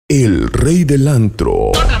el rey del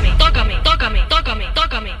antro. Tócame, tócame, tócame, tócame,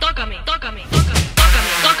 tócame, tócame, tócame, tócame,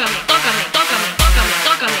 tócame, tócame, tócame, tócame,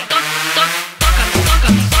 tócame,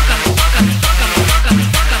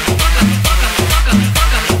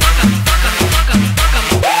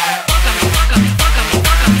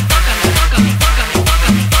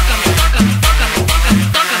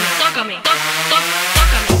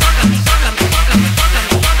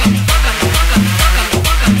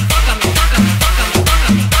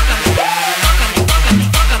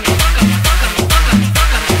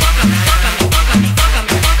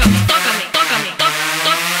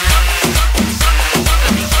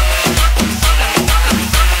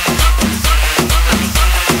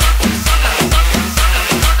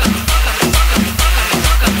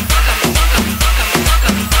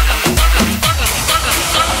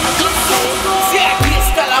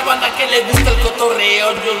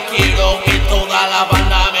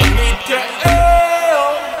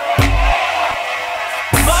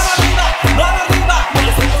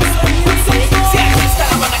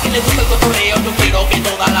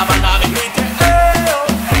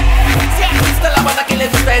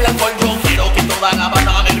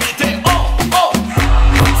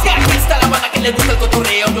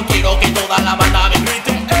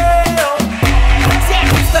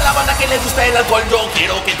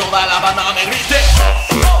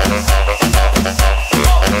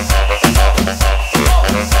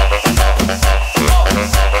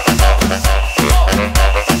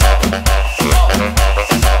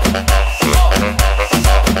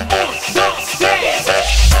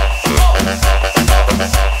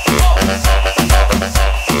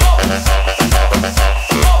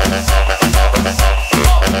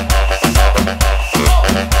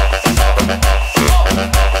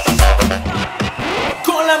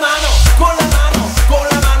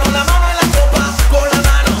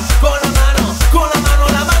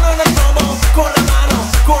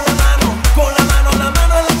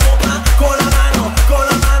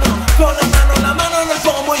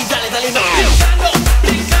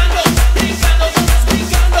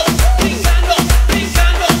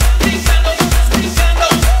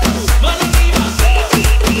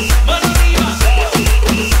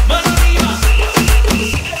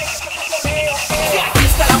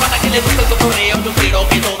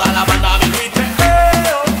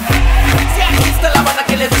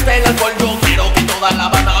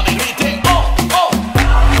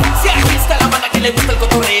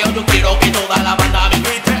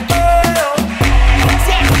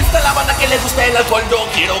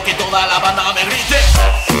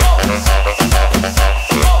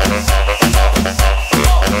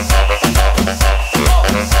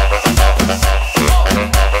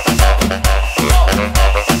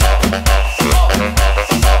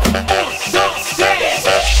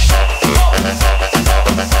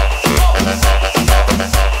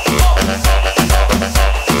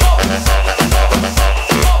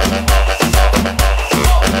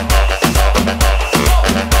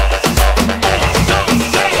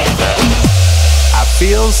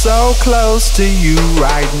 so close to you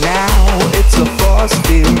right now, it's a force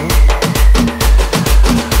field.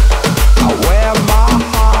 I wear my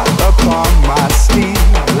heart upon my sleeve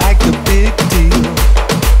like a big deal.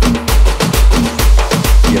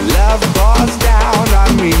 Your love pours down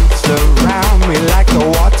on me, surround me like a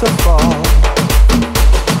waterfall.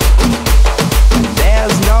 And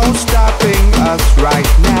there's no stopping us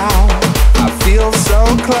right now. I feel so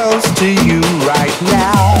close to you right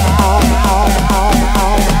now.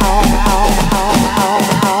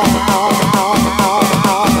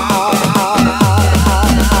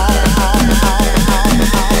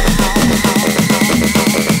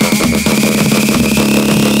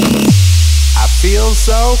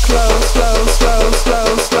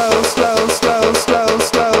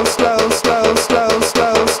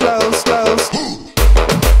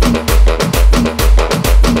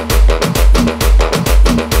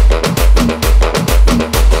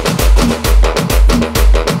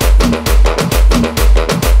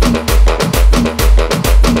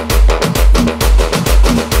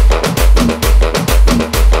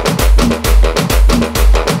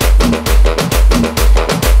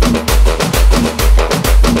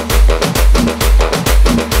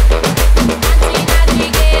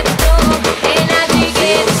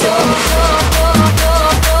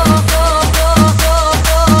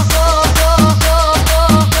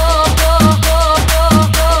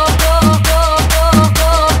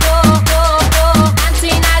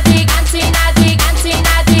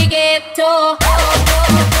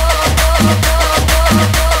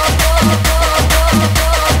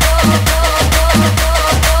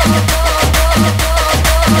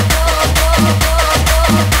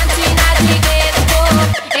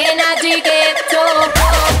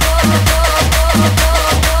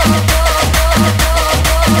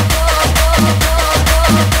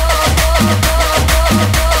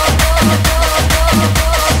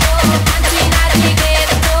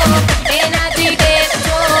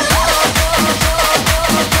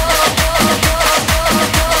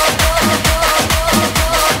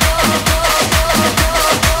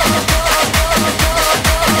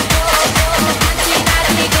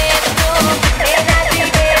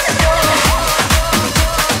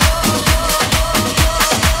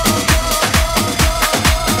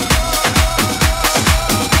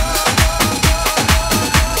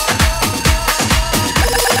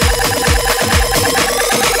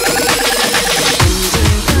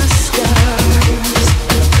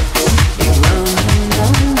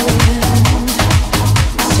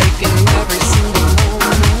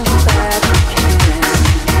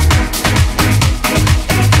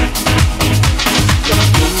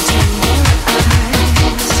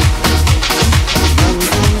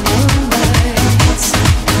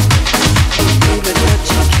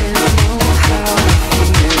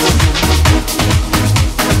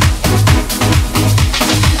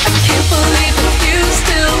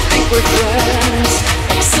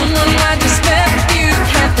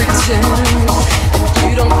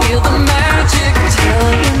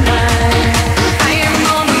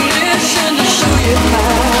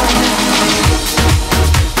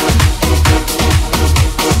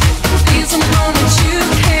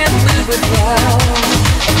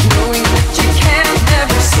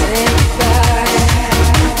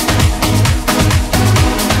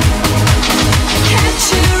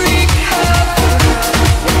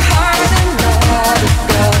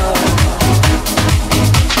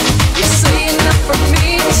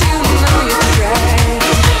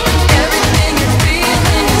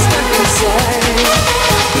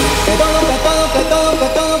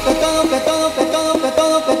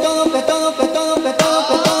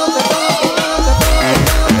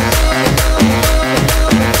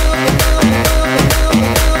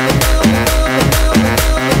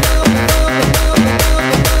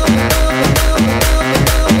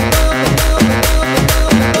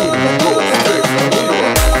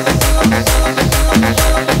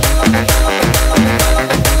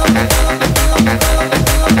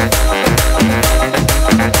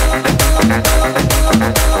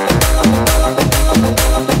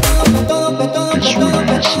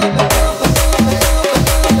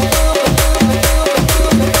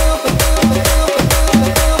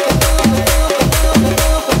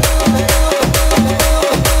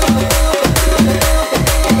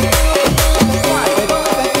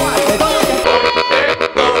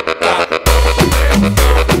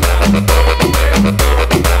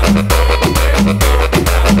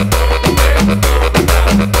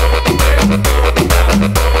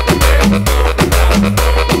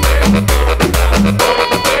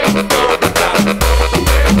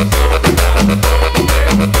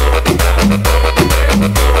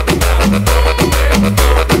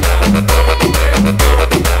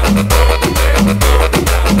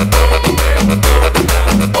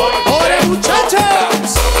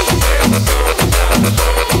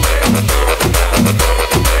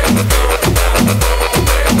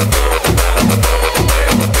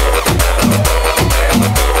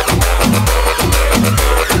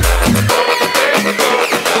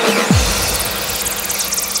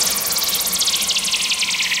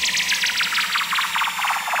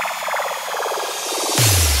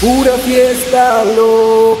 Pura fiesta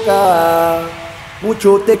loca,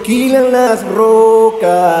 mucho tequila en las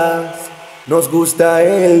rocas, nos gusta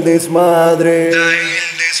el desmadre,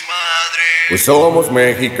 pues somos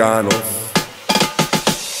mexicanos.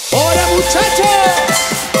 ¡Hola muchachos!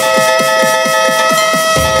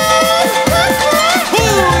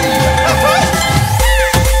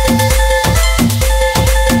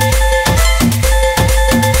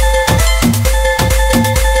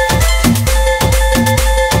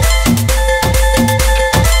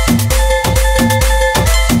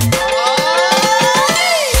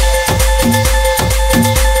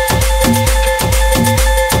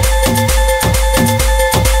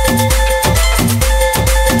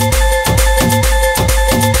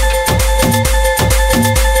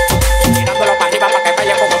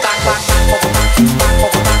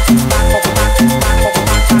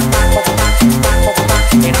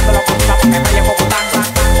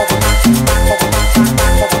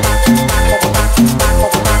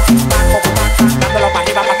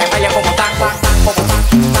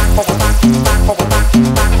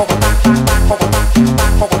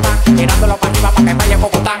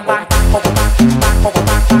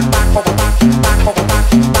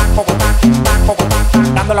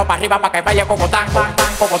 Para que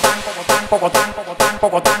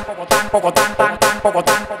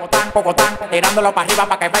vaya como tan, tirándolo para arriba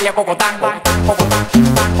para que vaya como tan, dándolo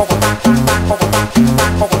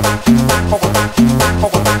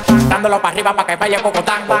para arriba para que vaya como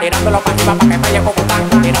tan, tirándolo para arriba para que vaya como tan,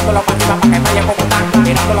 tirándolo para arriba para que vaya como tan,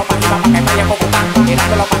 tirándolo para arriba para que vaya como tan,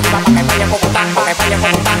 tirándolo para arriba para que vaya como tan, para que vaya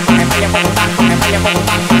como tan, para que vaya como tan, para que vaya como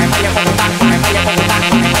tan, para que vaya como tan, para que vaya como tan,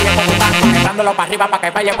 para que vaya como tan, dándolo para arriba para que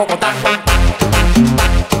vaya como tan.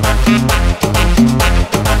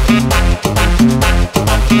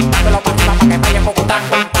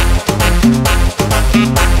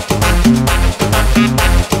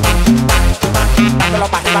 Dándolo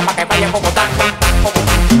para arriba para que vaya como tan. Dándolo para arriba para que vaya como tan.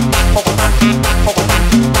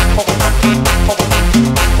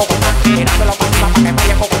 Tirándolo para arriba para que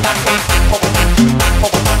vaya como tan.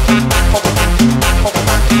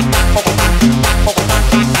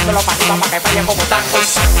 Dándolo para arriba para que vaya como tan.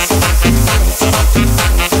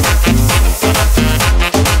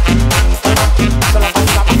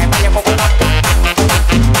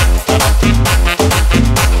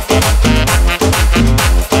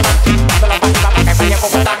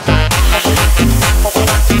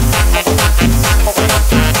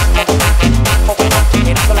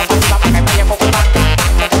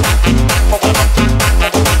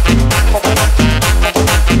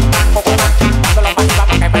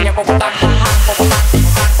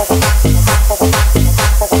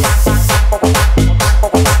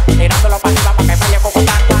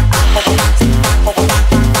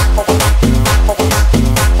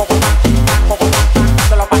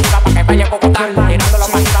 Cúcuta, tirándolo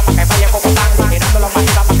para arriba para que vaya Cúcuta, tirándolo para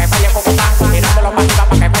arriba para que vaya Cúcuta, tirándolo para arriba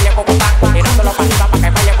para que vaya Cúcuta, tirándolo para arriba para que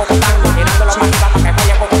vaya Cúcuta, tirándolo para arriba para que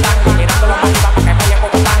vaya Cúcuta, tirándolo para arriba para que vaya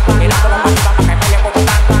Cúcuta, tirándolo para arriba para que vaya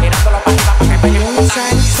Cúcuta, tirándolo para arriba para que vaya Cúcuta.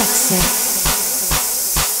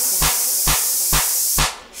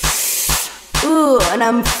 Ooh, and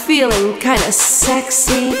I'm feeling kinda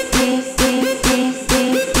sexy.